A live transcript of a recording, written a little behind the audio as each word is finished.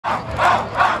We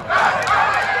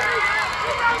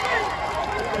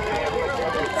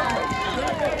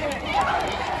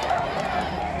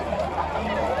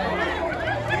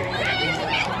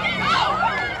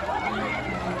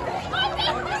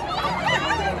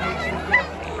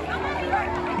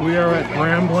are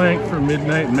at Blanc for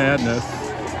Midnight Madness.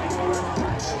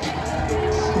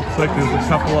 Looks like there's a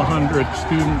couple of hundred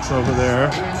students over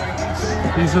there.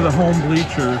 These are the home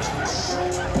bleachers,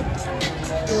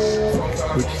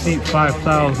 which seat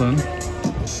 5,000.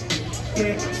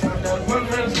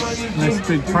 Nice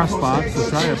big press box,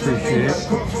 which I appreciate.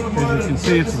 As you can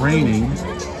see, it's raining.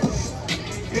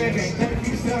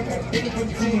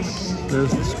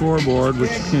 There's the scoreboard,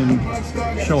 which can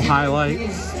show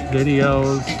highlights,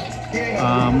 videos.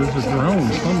 There's a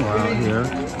drone somewhere out here.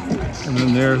 And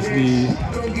then there's the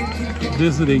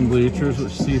visiting bleachers,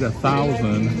 which seat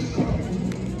 1,000.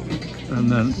 And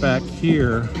then back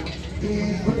here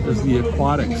is the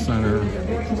aquatic center.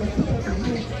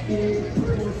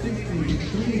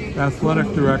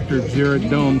 Athletic director Jared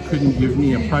Dome couldn't give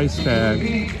me a price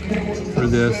tag for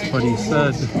this, but he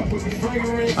said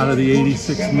out of the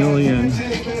 86 million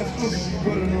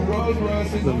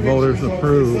that voters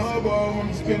approved,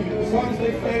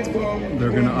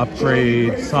 they're going to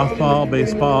upgrade softball,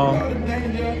 baseball.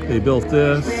 They built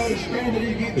this.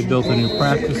 They built a new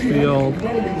practice field.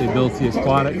 They built the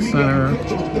aquatic center.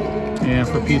 And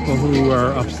for people who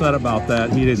are upset about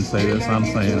that, he didn't say this, I'm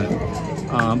saying it.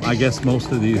 I guess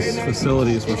most of these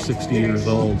facilities were 60 years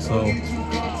old, so,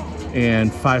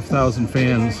 and 5,000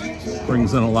 fans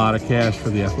brings in a lot of cash for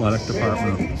the athletic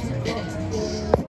department.